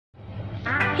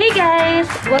Hey guys!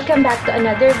 Welcome back to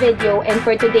another video, and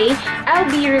for today, I'll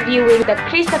be reviewing the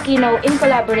KRIS Aquino in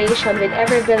collaboration with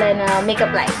EVER BILENA makeup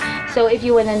line. So if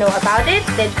you wanna know about it,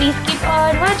 then please keep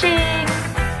on watching!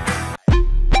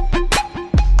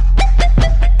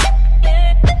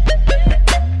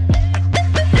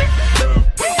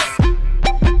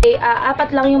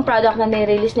 Apat lang yung product na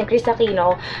nirelease ni KRIS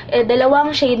Aquino. Dalawang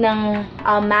shade ng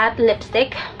matte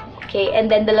lipstick. Okay,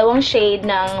 and then dalawang shade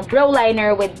ng brow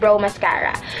liner with brow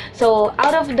mascara. So,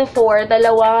 out of the four,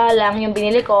 dalawa lang yung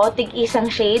binili ko. Tig-isang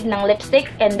shade ng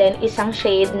lipstick and then isang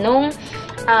shade nung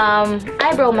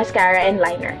eyebrow mascara and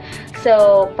liner.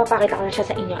 So, papakita ko na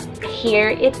siya sa inyo.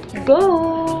 Here it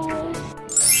goes!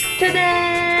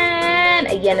 Tadan!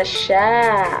 Ayan na siya.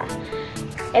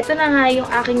 Ito na nga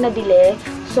yung aking nabili.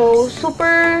 So,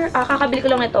 super, kakabili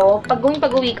ko lang ito.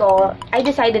 Pag-uwi ko, I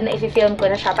decided na i-film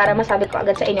ko na siya para masabi ko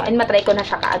agad sa inyo and matry ko na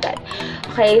siya kaagad.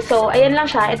 Okay, so, ayan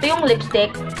lang siya. Ito yung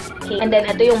lipstick. Okay, and then,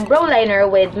 ito yung brow liner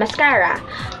with mascara.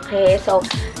 Okay, so,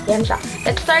 yan siya.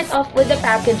 Let's start off with the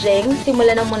packaging.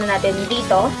 Simulan na muna natin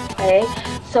dito. Okay,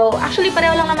 so, actually,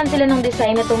 pareho lang naman sila ng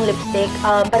design itong lipstick.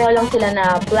 Pareho lang sila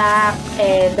na black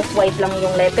and that's white lang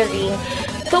yung lettering.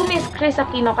 So, Miss KRIS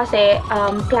Aquino kasi,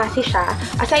 classy siya.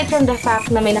 Aside from the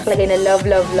fact na may nakalagay na love,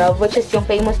 love, love, which is yung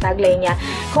famous tagline niya.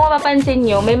 Kung mapapansin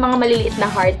nyo, may mga maliliit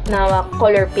na heart na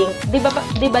color pink.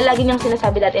 Diba lagi niyang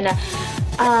sinasabi dati na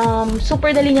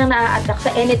super dali niyang na-attract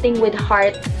sa anything with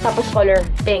heart, tapos color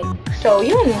pink. So,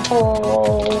 yun.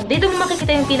 Dito mo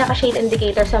makikita yung pinaka-shade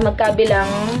indicator sa magkabilang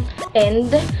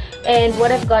end. And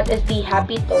what I've got is the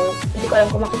happy taupe. Hindi ko alam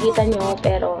kung makikita nyo,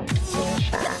 pero yun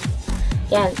siya.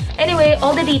 Yan. Anyway,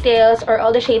 all the details or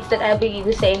all the shades that I'll be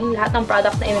using, lahat ng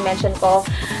products na i-mention ko,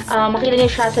 makita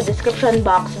niyo siya sa description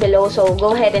box below. So,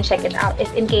 go ahead and check it out if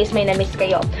in case may na-miss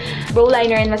kayo. Brow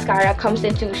liner and mascara comes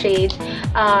in 2 shades.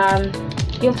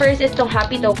 Yung first is tong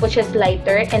Happy Taupe, which is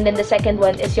lighter. And then the second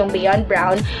one is yung Beyond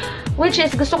Brown, which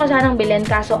is gusto ko sanang bilhin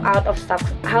kaso out of stock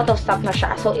na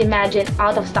siya. So, imagine,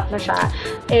 out of stock na siya.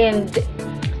 And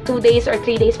 2 days or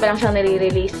 3 days pa lang siyang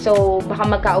nare-release. So,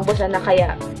 baka magkaubusan na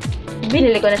kaya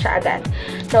binili ko na siya agad.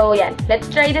 So, yan. Let's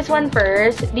try this one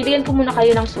first. Bibigyan ko muna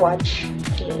kayo ng swatch.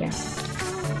 Okay.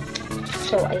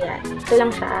 So, ayan. Ito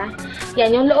lang siya.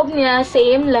 Yan. Yung loob niya,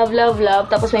 same. Love, love,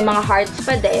 love. Tapos, may mga hearts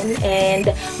pa din.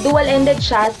 And, dual-ended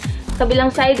siya.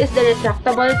 Kabilang side is the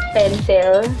retractable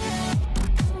pencil.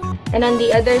 And on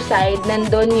the other side,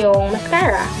 nandun yung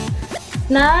mascara.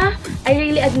 Na, I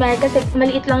really admire kasi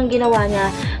maliit lang ginawa niya.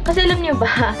 Kasi alam niyo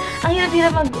ba, ang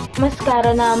hirap-hirap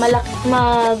mag-mascara na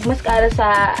mag-mascara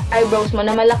sa eyebrows mo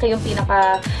na malaki yung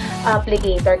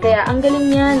pinaka-applicator. Kaya ang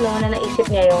galing niya, no, na naisip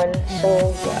niya yon. So,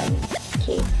 yan.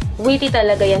 Okay. Witty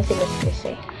talaga yan si Miss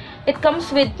KRIS eh. It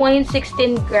comes with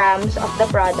 0.16 grams of the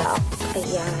product.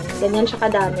 Ayan. Ganyan siya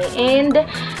kadami. And,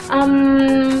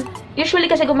 usually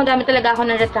kasi gumagamit talaga ako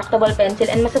ng retractable pencil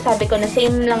and masasabi ko na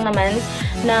same lang naman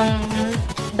ng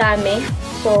dami.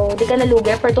 So, di ka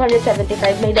nalugi. For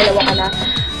 275, may dalawa ka na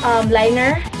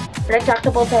liner,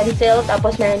 retractable pencil,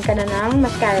 tapos meron ka na ng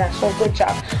mascara. So, good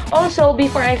job. Also,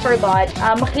 before I forgot,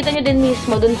 makikita nyo din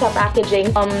mismo dun sa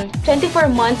packaging, 24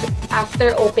 months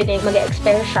after opening,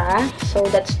 mag-expire siya. So,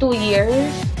 that's 2 years.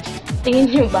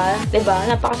 Tingin nyo ba? Diba?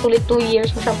 Napakasulit 2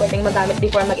 years mo siya pwedeng magamit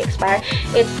before mag-expire.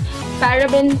 It's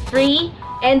paraben-free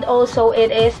and also it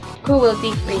is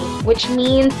cruelty-free, which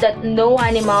means that no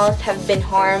animals have been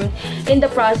harmed in the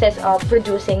process of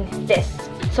producing this.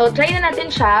 So, try na natin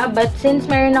siya, but since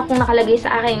mayroon akong nakalagay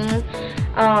sa aking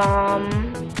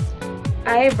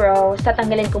eyebrows,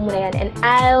 tatanggalin ko muna yan and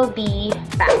I'll be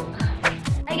back.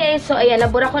 Hi guys, so ayan,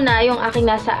 nabura ko na yung aking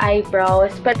nasa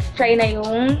eyebrows. Let's try na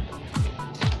yung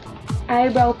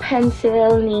eyebrow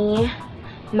pencil ni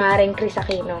Maring KRIS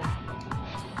Aquino.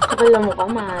 Kapal mo ka,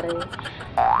 Mare.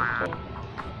 Okay.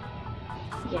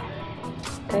 Yan.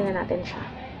 Try na natin siya.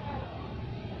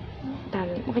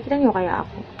 Dami. Makikita nyo kaya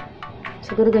ako?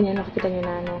 Siguro ganyan, makikita nyo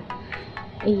na, ano.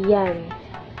 Ayan.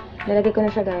 Nalagay ko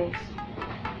na siya, guys.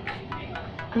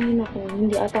 Ay, naku.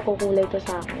 Hindi ata kukulay to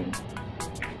sa akin.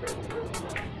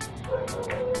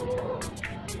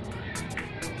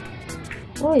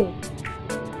 Uy.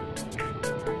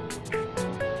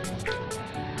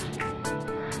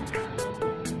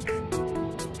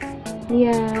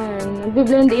 Yan.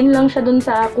 Nagbe-blend in lang siya dun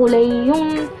sa kulay.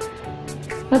 Yung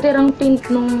natirang tint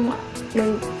nung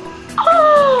may...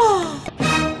 Oh!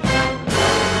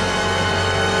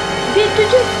 Did you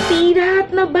just see that?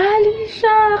 Nabali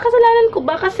siya. Kasalanan ko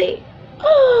ba kasi?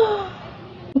 Oh!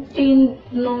 Tint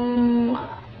nung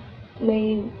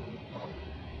may...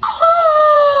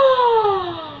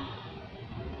 Oh!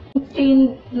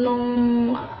 Tint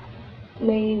nung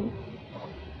may...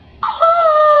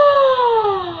 Oh!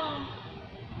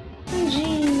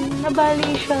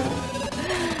 nabali siya.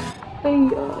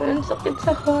 Ayun, ang sakit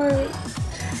sa heart.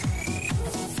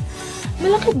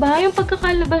 Malaki ba yung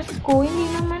pagkakalabas ko?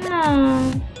 Hindi naman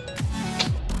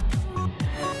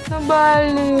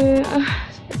nabali.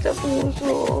 Sakit sa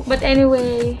puso. But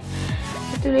anyway,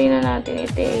 ituloy na natin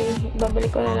ito eh.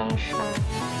 Babalik ko na lang siya.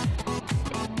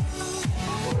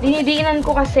 Dinidiinan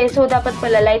ko kasi, so dapat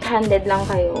pala light-handed lang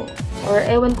kayo. Or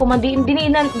ewan ko,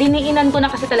 diniinan ko na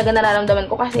kasi talaga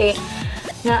nararamdaman ko kasi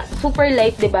nga super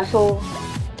light, diba? So,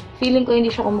 feeling ko hindi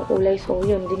siya kumukulay. So,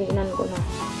 yun, diniinan ko na.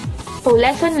 So,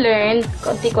 lesson learned,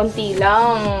 konti-konti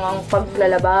lang ang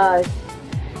paglalabas.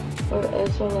 Or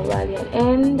eso, nabali yan.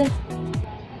 And,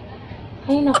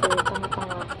 ay naku,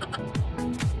 tanga-tanga.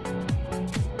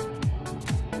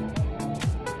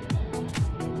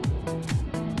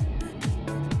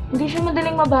 Hindi siya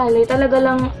madaling mabali. Talaga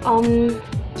lang,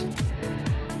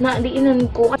 nadiinan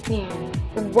ko. Yan.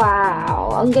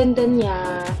 Wow! Ang ganda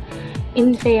niya.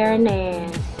 In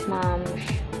fairness, ma'am.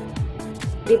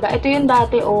 Diba? Ito yung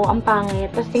dati, ang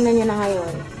pangit. Tapos tingnan nyo na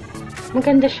ngayon.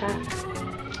 Maganda siya.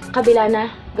 Kabila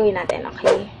na. Gawin natin,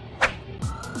 okay?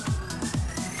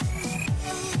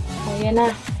 So, yan na.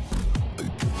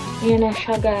 Yan na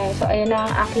siya, guys. So, ayan na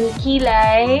ang aking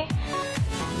kilay.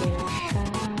 Yan na siya.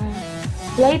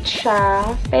 Light siya.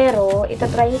 Pero,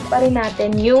 itatry pa rin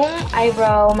natin yung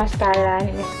eyebrow mascara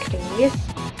ni Miss KRIS.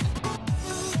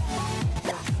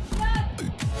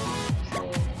 So,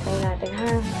 try natin,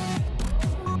 ha?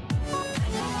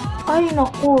 Ay,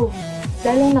 naku.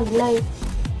 Lalong nag-light.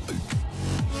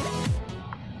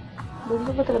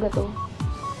 Ganda ba talaga to?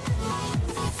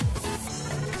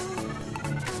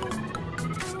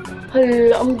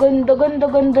 Hala, ang ganda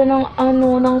ng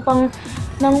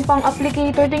ng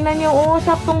pang-applicator. Tingnan niyo,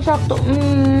 saktong-sakto.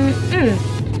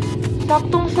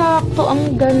 Saktong-sakto.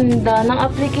 Ang ganda ng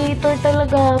applicator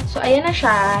talaga. So, ayan na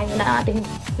siya. Yun ang ating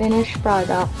finished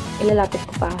product. Ilalapit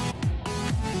ko pa.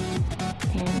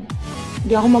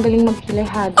 Hindi ako magaling magkilay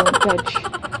ha, don't judge.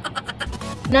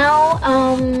 Now,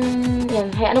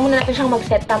 yan, hayaan muna natin siyang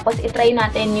mag-set, tapos itry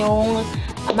natin yung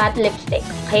matte lipstick,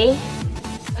 okay?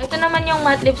 Ito naman yung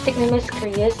matte lipstick ni Miss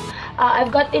KRIS.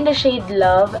 I've got in the shade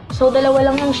Love. So, dalawa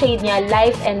lang yung shade niya,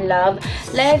 Life and Love.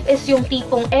 Life is yung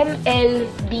tipong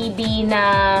MLBB na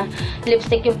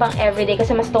lipstick, yung pang everyday,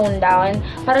 kasi mas toned down.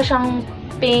 Para siyang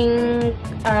pink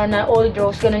na old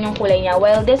rose, ganun yung kulay niya.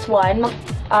 While this one,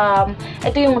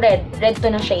 ito yung red to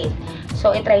na shade.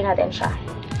 So, itry natin siya.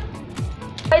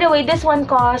 By the way, this one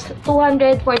costs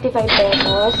 245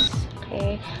 pesos.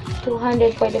 Okay,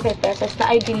 245 pesos na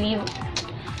I believe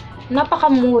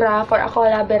napakamura for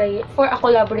a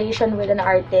collaboration with an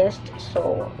artist.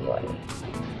 So, yun.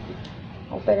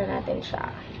 Open na natin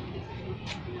siya.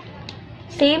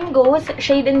 Same goes,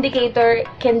 shade indicator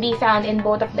can be found in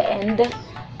both of the end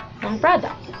ng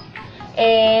product.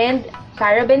 And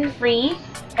paraben-free.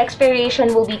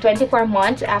 Expiration will be 24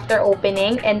 months after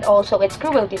opening, and also it's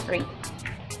cruelty-free.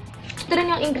 Ito rin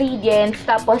yung ingredients,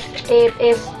 tapos it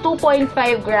is 2.5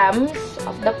 grams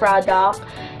of the product,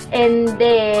 and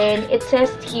then it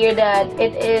says here that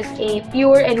it is a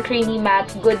pure and creamy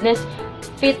matte goodness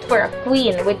fit for a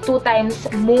queen with 2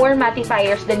 times more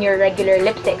mattifiers than your regular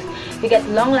lipsticks. You get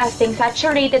long-lasting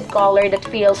saturated color that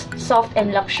feels soft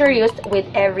and luxurious with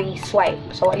every swipe.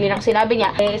 So, yun ang sinabi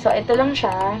niya. Okay, so ito lang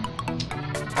siya.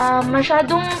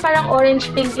 Masyadong parang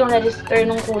orange-pink yung register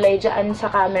ng kulay dyan sa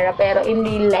camera, pero in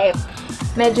real life,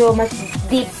 medyo mas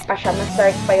deep pa siya, mas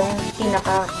dark pa yung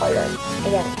pinaka-color.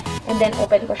 Ayan. And then,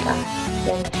 open ko siya.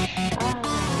 Yan siya.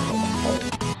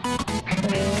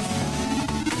 Okay.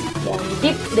 Yan.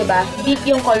 Deep, diba? Deep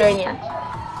yung color niya.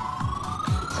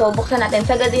 So, buksan natin.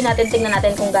 Sagadin natin, tingnan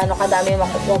natin kung gaano kadami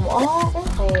makukuha mo.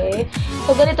 Okay.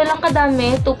 So, ganito lang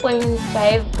kadami. 2.5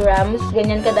 grams.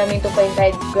 Ganyan kadami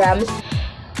 2.5 grams.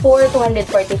 For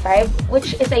 245,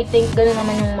 which is, I think, gano'n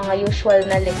naman yung mga usual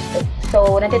na lipstick.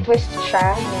 So, natitwist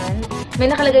siya. Ayan.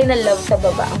 May nakalagay na love sa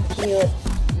baba. Ang cute.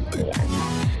 Ayan.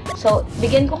 So,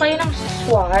 bigyan ko kayo ng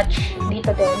swatch.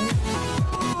 Dito din.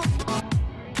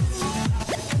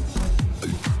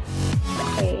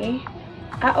 Okay.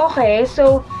 Okay.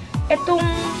 So, itong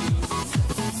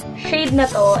shade na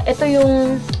to, ito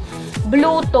yung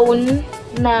blue tone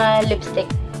na lipstick.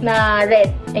 Na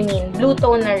red. I mean, blue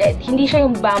tone na red. Hindi siya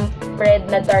yung bump red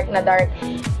na dark na dark.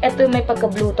 Ito may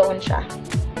pagka-blue tone siya.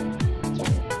 Yan.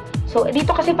 So,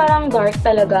 dito kasi parang dark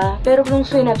talaga. Pero nung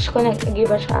swatch ko,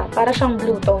 nag-iba siya. Para siyang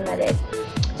blue tone na red.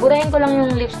 Burahin ko lang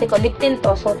yung lipstick ko. Lip tint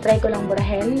to. So, try ko lang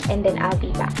burahin. And then, I'll be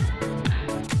back.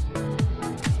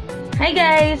 Hi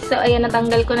guys! So, ayan,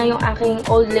 natanggal ko na yung aking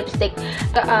old lipstick.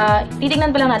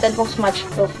 Titignan pa lang natin kung smudge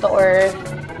proof to or,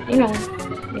 you know,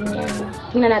 ganyan.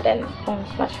 Tingnan natin kung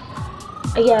smudge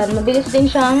Ayan, mabilis din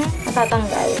siyang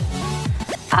natatanggal.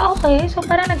 Okay. So,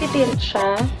 parang nagtitint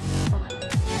siya.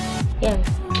 Ayan.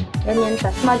 Ganyan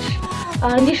siya. Smudge.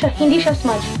 Hindi siya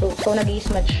smudge proof. So,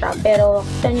 nag-i-smudge siya. Pero,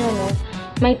 kita nyo, no?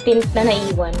 May tint na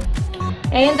naiwan.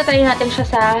 Ayan, tatry natin siya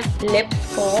sa lips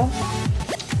ko.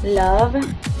 Love.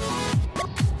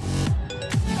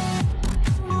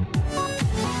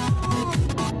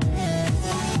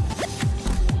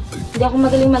 Hindi ako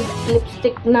magaling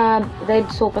mag-lipstick na red,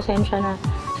 so pasensya na.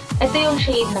 Ito yung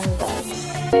shade ng Love.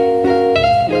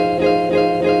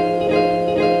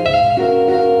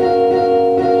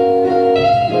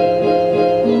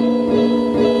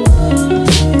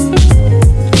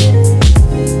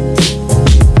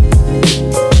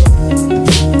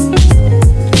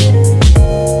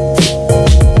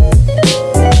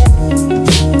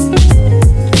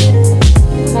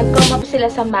 Nag-come up sila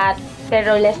sa matte,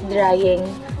 pero less drying.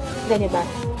 Diba?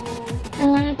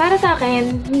 Para sa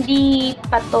akin, hindi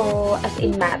pa to as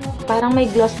in matte. Parang may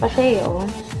gloss pa siya eh, oh.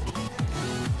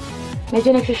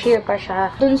 Medyo nag-sheer pa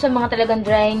siya. Dun sa mga talagang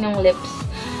drying yung lips,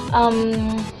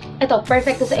 ito,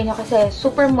 perfect to sa inyo kasi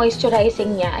super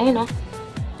moisturizing niya. Ayun, oh.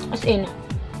 As in.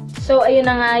 So,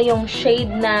 ayun na nga yung shade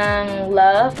ng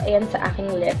Love. Ayan sa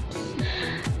aking lips.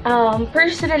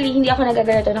 Personally, hindi ako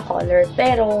nagaganito na color,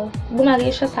 pero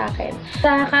bumagay siya sa akin.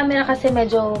 Sa camera kasi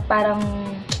medyo parang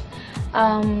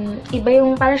iba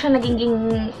yung parang siya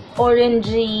naging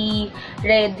orangey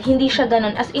red. Hindi siya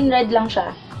ganun. As in red lang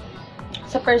siya.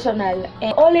 Sa personal.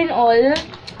 And all in all,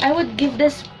 I would give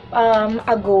this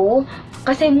a go.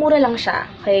 Kasi mura lang siya.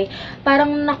 Okay?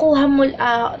 Parang nakuha mo,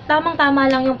 tamang-tama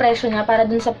lang yung presyo niya para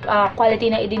dun sa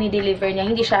quality na i-deliver niya.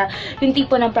 Hindi siya yung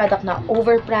tipo ng product na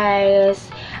overpriced.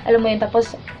 Alam mo yun,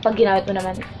 tapos pag ginamit mo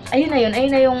naman, ayun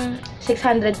na yung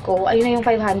 600 ko, ayun na yung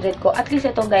 500 ko. At least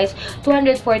ito guys,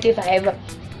 245.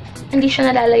 Hindi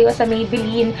siya nalalayo sa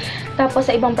Maybelline,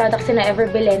 tapos sa ibang products na Ever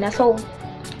Bilena. So,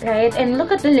 right? And look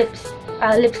at the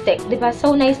lipstick, diba?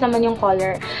 So nice naman yung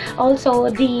color.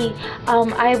 Also, the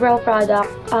eyebrow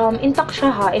product, intact siya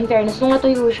ha, in fairness. Nung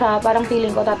natuyo siya, parang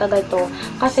feeling ko tatagal to.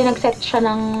 Kasi nag-set siya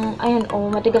ng, ayun,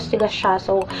 matigas-tigas siya.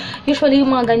 So, usually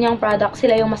yung mga ganyang products,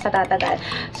 sila yung mas natatagal.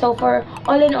 So, for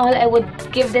all in all, I would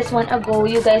give this one a go.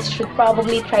 You guys should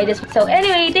probably try this. So,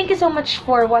 anyway, thank you so much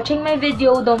for watching my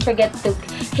video. Don't forget to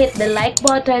hit the like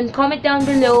button, comment down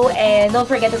below, and don't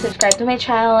forget to subscribe to my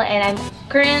channel. And I'm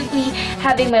currently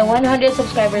having my 100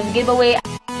 subscribers giveaway.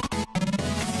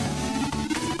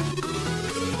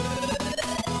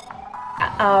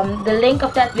 The link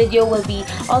of that video will be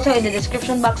also in the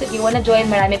description box if you wanna join.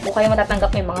 Marami po kayo matatanggap,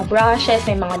 may mga brushes,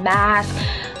 may mga masks.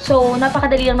 So,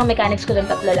 napakadali lang ng mechanics ko dun,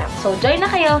 3 lang. So, join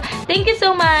na kayo. Thank you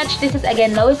so much. This is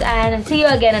again Lois Anne, and see you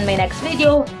again on my next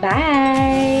video.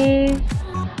 Bye!